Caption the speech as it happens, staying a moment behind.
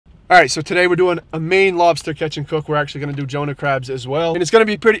All right, so today we're doing a Maine lobster catch and cook. We're actually gonna do Jonah crabs as well. And it's gonna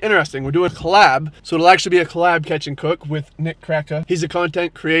be pretty interesting. We're doing a collab. So it'll actually be a collab catch and cook with Nick Cracker. He's a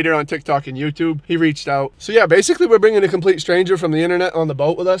content creator on TikTok and YouTube. He reached out. So yeah, basically we're bringing a complete stranger from the internet on the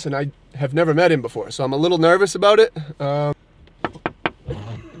boat with us, and I have never met him before. So I'm a little nervous about it.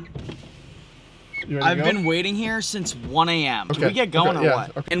 I've been waiting here since 1 a.m. Okay. Can we get going or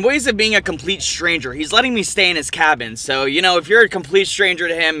what? Okay. In ways of being a complete stranger, he's letting me stay in his cabin. So, you know, if you're a complete stranger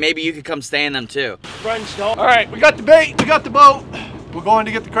to him, maybe you could come stay in them too. All right, we got the bait, we got the boat. We're going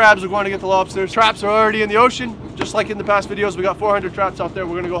to get the crabs, we're going to get the lobsters. Traps are already in the ocean. Just like in the past videos, we got 400 traps out there.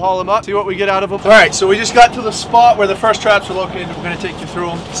 We're gonna go haul them up, see what we get out of them. All right, so we just got to the spot where the first traps are located. We're gonna take you through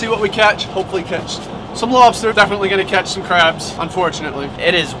them, see what we catch, hopefully catch some lobster. Definitely gonna catch some crabs, unfortunately.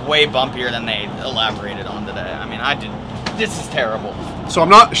 It is way bumpier than they elaborated on today. I mean, this is terrible. So I'm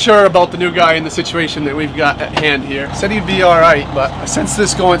not sure about the new guy in the situation that we've got at hand here. Said he'd be all right, but I sense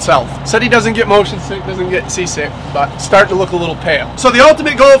this going south. Said he doesn't get motion sick, doesn't get seasick, but starting to look a little pale. So the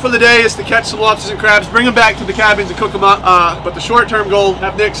ultimate goal for the day is to catch some lobsters and crabs, bring them back to the cabins and cook them up. But the short-term goal,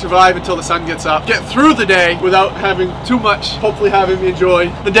 have Nick survive until the sun gets up. Get through the day without having too much, hopefully have him enjoy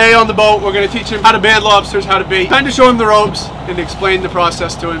the day on the boat. We're gonna teach him how to band lobsters, how to bait, kind of show him the ropes and explain the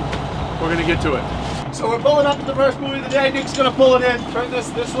process to him. We're gonna get to it. So we're pulling up to the first buoy of the day. Nick's gonna pull it in. Turn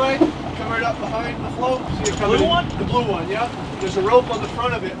this way. Cover it up behind the float. So The blue one? The blue one, yeah. There's a rope on the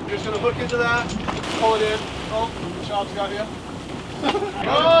front of it. You're just gonna hook into that, pull it in. Oh, the shop's got you.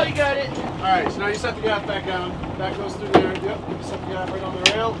 Oh, you got it. All right, so now you set the gaff back down. That goes through there. Yep, you set the gaff right on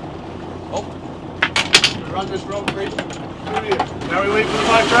the rail. Oh, run this rope right through here. Now we wait for the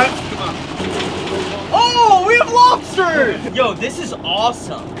 5 traps. Come on. Oh, we have lobster! Yo, this is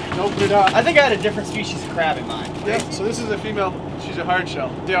awesome. Open it up. I think I had a different species of crab in mind. Yeah, so this is a female. She's a hard shell.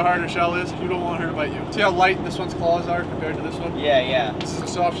 See how hard her shell is? You don't want her to bite you. See how light this one's claws are compared to this one? Yeah. This is a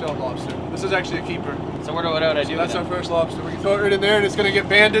soft shell lobster. This is actually a keeper. So what do I do? That's our first lobster. We can throw it right in there and it's gonna get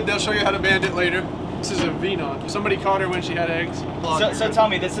banded. They'll show you how to band it later. This is a V-knot. Somebody caught her when she had eggs. So tell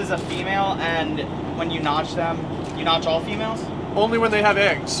me, this is a female, and when you notch them, you notch all females? Only when they have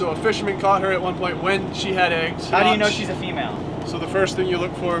eggs. So a fisherman caught her at one point when she had eggs. How do you know she's a female? So the first thing you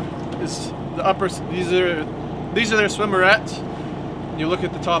look for is the upper. These are their swimmerettes. You look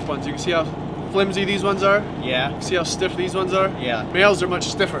at the top ones. You can see how flimsy these ones are. Yeah. See how stiff these ones are? Yeah. Males are much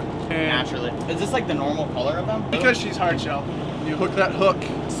stiffer. And naturally. Is this like the normal color of them? because she's hard shell. You hook that hook.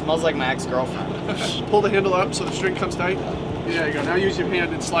 It smells like my ex-girlfriend. Pull the handle up so the string comes tight. There you go. Now use your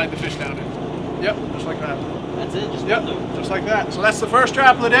hand and slide the fish down in. Yep, just like that. That's it? Just like that. So that's the first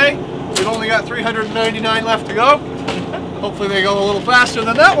trap of the day. We've only got 399 left to go. Hopefully they go a little faster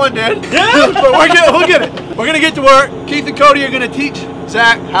than that one did. Yeah. But we'll get it. We're going to get to work. Keith and Cody are going to teach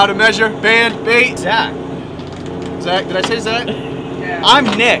Zach how to measure, band, bait. Zach, did I say Zach? Yeah. I'm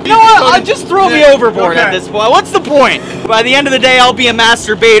Nick. You know what? Just throw me overboard at this point. What's the point? By the end of the day, I'll be a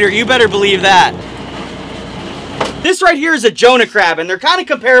master baiter. You better believe that. This right here is a Jonah crab, and they're kind of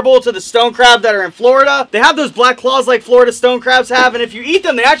comparable to the stone crab that are in Florida. They have those black claws like Florida stone crabs have, and if you eat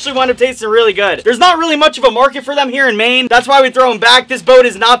them, they actually wind up tasting really good. There's not really much of a market for them here in Maine. That's why we throw them back. This boat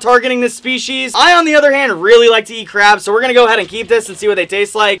is not targeting this species. I, on the other hand, really like to eat crabs, so we're gonna go ahead and keep this and see what they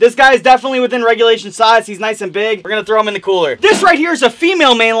taste like. This guy is definitely within regulation size. He's nice and big. We're gonna throw him in the cooler. This right here is a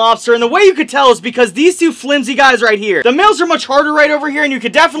female Maine lobster, and the way you could tell is because these two flimsy guys right here. The males are much harder right over here, and you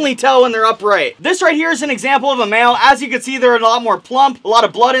could definitely tell when they're upright. This right here is an example of a male. As you can see, they're a lot more plump, a lot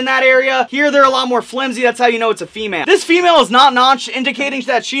of blood in that area. Here, they're a lot more flimsy. That's how you know it's a female. This female is not notched, indicating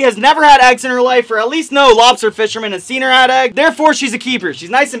that she has never had eggs in her life, or at least no lobster fisherman has seen her had egg. Therefore, she's a keeper. She's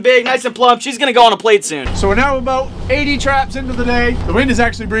nice and big, nice and plump. She's gonna go on a plate soon. So we're now about 80 traps into the day. The wind is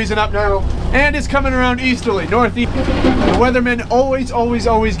actually breezing up now, and it's coming around easterly, northeast. The weathermen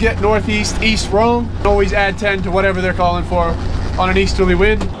always get northeast, east wrong. Always add 10 to whatever they're calling for on an easterly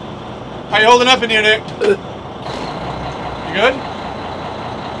wind. How you holding up in here, Nick? You good?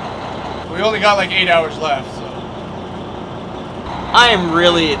 We only got like 8 hours left, so.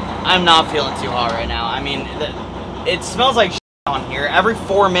 I'm not feeling too hot right now. I mean, it smells like shit on here. Every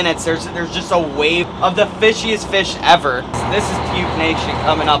 4 minutes, there's just a wave of the fishiest fish ever. This is Puke Nation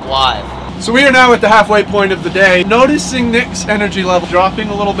coming up live. So we are now at the halfway point of the day, noticing Nick's energy level dropping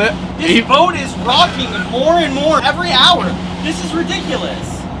a little bit. This boat is rocking more and more every hour. This is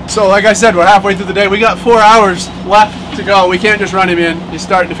ridiculous. So like I said, we're halfway through the day. We got 4 hours left to go. We can't just run him in. He's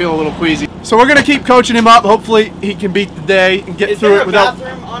starting to feel a little queasy. So we're gonna keep coaching him up. Hopefully he can beat the day and get through it without. Is there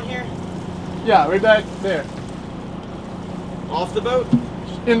a bathroom on here? Yeah, right back there. Off the boat?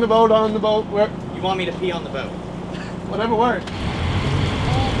 In the boat, on the boat, where? You want me to pee on the boat? Whatever works.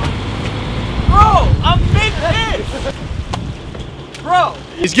 Bro, I'm mid-pitch! Bro!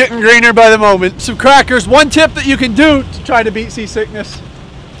 He's getting greener by the moment. Some crackers. One tip that you can do to try to beat seasickness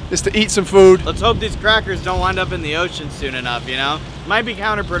is to eat some food. Let's hope these crackers don't wind up in the ocean soon enough, you know? Might be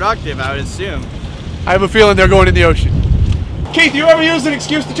counterproductive, I would assume. I have a feeling they're going in the ocean. Keith, you ever use an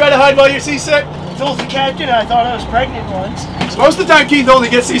excuse to try to hide while you're seasick? I told the captain I thought I was pregnant once. So most of the time Keith only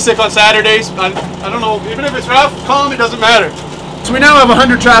gets seasick on Saturdays. I don't know, even if it's rough, calm, it doesn't matter. So we now have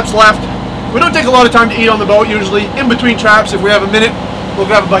 100 traps left. We don't take a lot of time to eat on the boat usually. In between traps, if we have a minute, we'll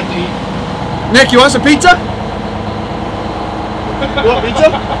grab a bite to eat. Nick, you want some pizza? You want pizza?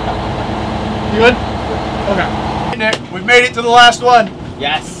 You good? Okay. Hey Nick, we've made it to the last one.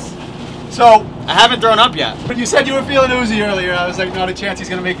 Yes. So, I haven't thrown up yet. but you said you were feeling oozy earlier. I was like, not a chance he's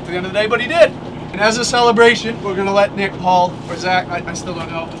going to make it to the end of the day, but he did. And as a celebration, we're going to let Nick haul, or Zach, I still don't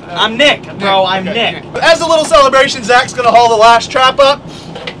know. I'm Nick, bro, I'm okay, Nick. But as a little celebration, Zach's going to haul the last trap up.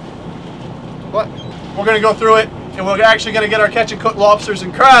 What? We're going to go through it, and we're actually going to get our catch and cook lobsters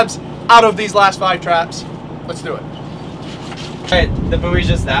and crabs out of these last 5 traps. Let's do it. Hey, the buoy's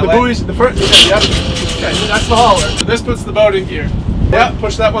just that way? The buoy's, the first, yep. Okay, so that's the hauler. So this puts the boat in gear. Yep,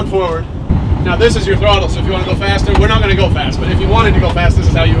 push that one forward. Now this is your throttle, so if you want to go faster, we're not going to go fast, but if you wanted to go fast, this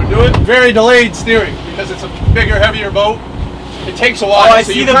is how you would do it. Very delayed steering, because it's a bigger, heavier boat. It takes a while, Oh, I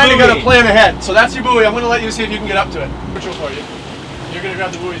so see you the kind of got to buoy. plan ahead. So that's your buoy. I'm going to let you see if you can get up to it. Virtual for you. You're going to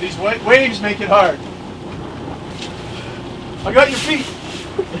grab the buoy. These waves make it hard. I got your feet.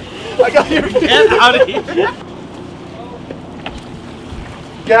 I got your feet. Get out of here.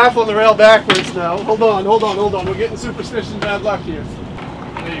 Gaff on the rail backwards now. Hold on. We're getting superstition bad luck here.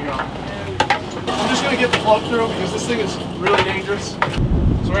 There you go. I'm just going to get the float through because this thing is really dangerous.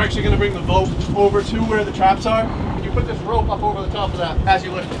 So we're actually going to bring the boat over to where the traps are. And you put this rope up over the top of that as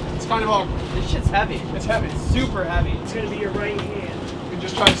you lift it. It's kind of awkward. This shit's heavy. It's heavy. It's super heavy. It's gonna be your right hand. You can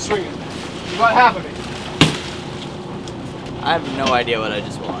just try to swing it. You got half of it. I have no idea what I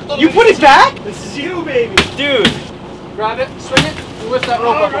just want. You put it back? This is you, baby. Dude. Grab it, swing it, and lift that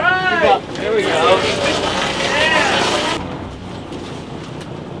rope up. Alright. You got it. There we go. Yeah.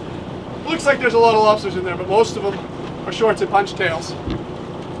 Looks like there's a lot of lobsters in there, but most of them are shorts and punch tails.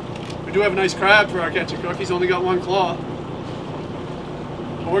 We do have a nice crab for our catch and cook. He's only got 1 claw.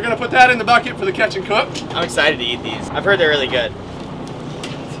 But we're going to put that in the bucket for the catch and cook. I'm excited to eat these. I've heard they're really good.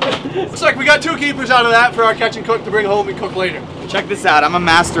 Looks like we got 2 keepers out of that for our catch and cook to bring home and cook later. Check this out. I'm a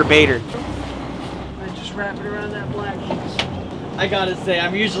master baiter. I just wrap it around that black piece. I gotta say,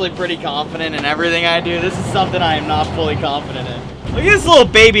 I'm usually pretty confident in everything I do. This is something I am not fully confident in. Look at this little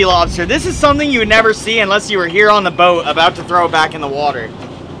baby lobster. This is something you would never see unless you were here on the boat about to throw it back in the water.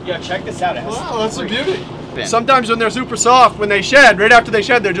 Yo, check this out. It has Wow, that's a beauty. spin. Sometimes when they're super soft, when they shed, right after they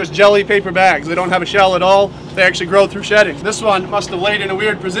shed, they're just jelly paper bags. They don't have a shell at all. They actually grow through shedding. This one must have laid in a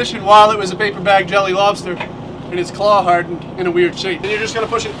weird position while it was a paper bag jelly lobster, and its claw hardened in a weird shape. And you're just gonna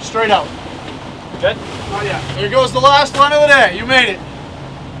push it straight out. Good? Oh yeah. Here goes the last one of the day. You made it.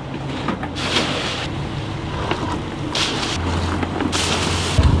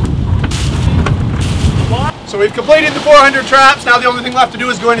 So we've completed the 400 traps. Now the only thing left to do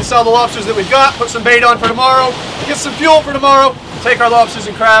is go in and sell the lobsters that we've got, put some bait on for tomorrow, get some fuel for tomorrow, take our lobsters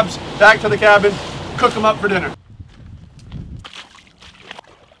and crabs back to the cabin, cook them up for dinner.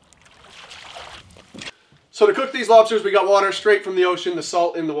 So to cook these lobsters, we got water straight from the ocean. The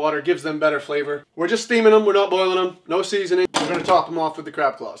salt in the water gives them better flavor. We're just steaming them, we're not boiling them, no seasoning. We're gonna top them off with the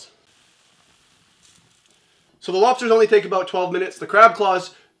crab claws. So the lobsters only take about 12 minutes. The crab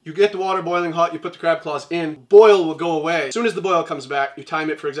claws, you get the water boiling hot, you put the crab claws in, boil will go away. As soon as the boil comes back, you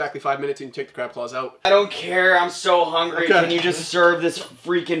time it for exactly 5 minutes and you take the crab claws out. I don't care. I'm so hungry. Okay. Can you just serve this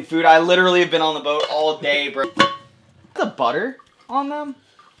freaking food? I literally have been on the boat all day, bro. The butter on them?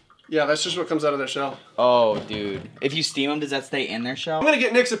 Yeah, that's just what comes out of their shell. Oh, dude. If you steam them, does that stay in their shell? I'm gonna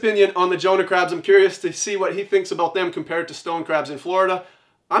get Nick's opinion on the Jonah crabs. I'm curious to see what he thinks about them compared to stone crabs in Florida.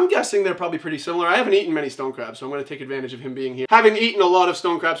 I'm guessing they're probably pretty similar. I haven't eaten many stone crabs, so I'm going to take advantage of him being here. Having eaten a lot of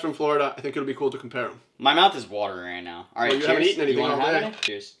stone crabs from Florida, I think it'll be cool to compare them. My mouth is watering right now. All right, Well, you cheers. haven't eaten anything You wanna all have day. any?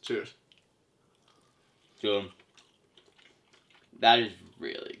 Cheers. Cheers. Good. That is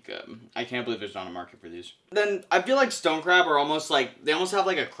really good. I can't believe there's not a market for these. Then I feel like stone crab are almost like, they almost have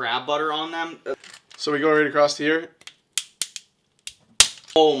like a crab butter on them. So we go right across here.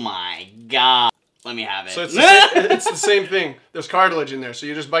 Oh my god. Let me have it. So it's the same thing. There's cartilage in there, so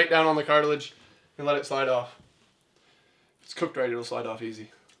you just bite down on the cartilage and let it slide off. If it's cooked right, it'll slide off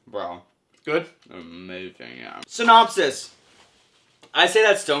easy. Bro. Good? Amazing, yeah. Synopsis. I say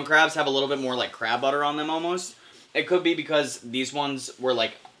that stone crabs have a little bit more like crab butter on them almost. It could be because these ones were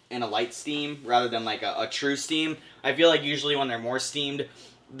like in a light steam rather than like a true steam. I feel like usually when they're more steamed,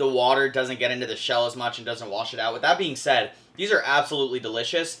 the water doesn't get into the shell as much and doesn't wash it out. With that being said, these are absolutely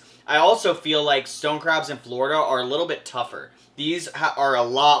delicious. I also feel like stone crabs in Florida are a little bit tougher. These are a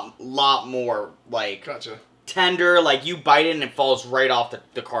lot more, like, gotcha. Tender. Like, you bite it and it falls right off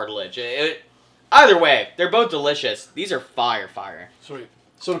the cartilage. Either way, they're both delicious. These are fire. Sweet.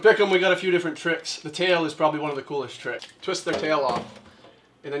 So to pick them, we got a few different tricks. The tail is probably one of the coolest tricks. Twist their tail off,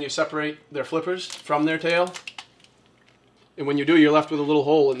 and then you separate their flippers from their tail. And when you do, you're left with a little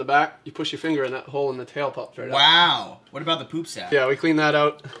hole in the back. You push your finger in that hole and the tail pops right out. Wow. What about the poop sack? Yeah, we clean that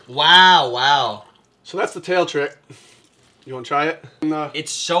out. Wow. So that's the tail trick. You want to try it?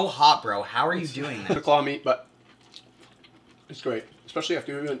 It's so hot, bro. How are you doing that? The claw meat, but it's great. Especially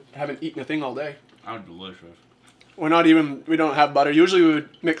after you haven't eaten a thing all day. Oh, delicious. We don't have butter. Usually we would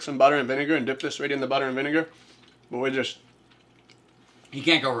mix some butter and vinegar and dip this right in the butter and vinegar. But we just... You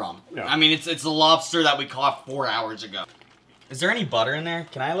can't go wrong. Yeah. I mean, it's a lobster that we caught 4 hours ago. Is there any butter in there?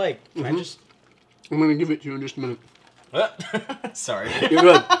 Can I, like, can I just... I'm going to give it to you in just a minute. Sorry. You're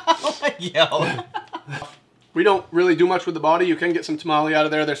good. Yo. We don't really do much with the body. You can get some tamale out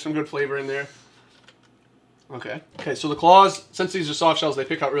of there. There's some good flavor in there. Okay, so the claws, since these are soft shells, they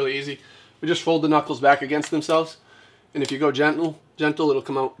pick out really easy. We just fold the knuckles back against themselves. And if you go gentle, it'll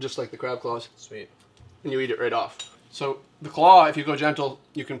come out just like the crab claws. Sweet. And you eat it right off. So the claw, if you go gentle,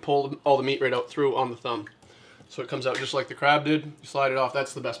 you can pull all the meat right out through on the thumb. So it comes out just like the crab did. You slide it off.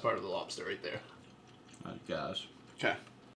 That's the best part of the lobster right there. I guess. Okay.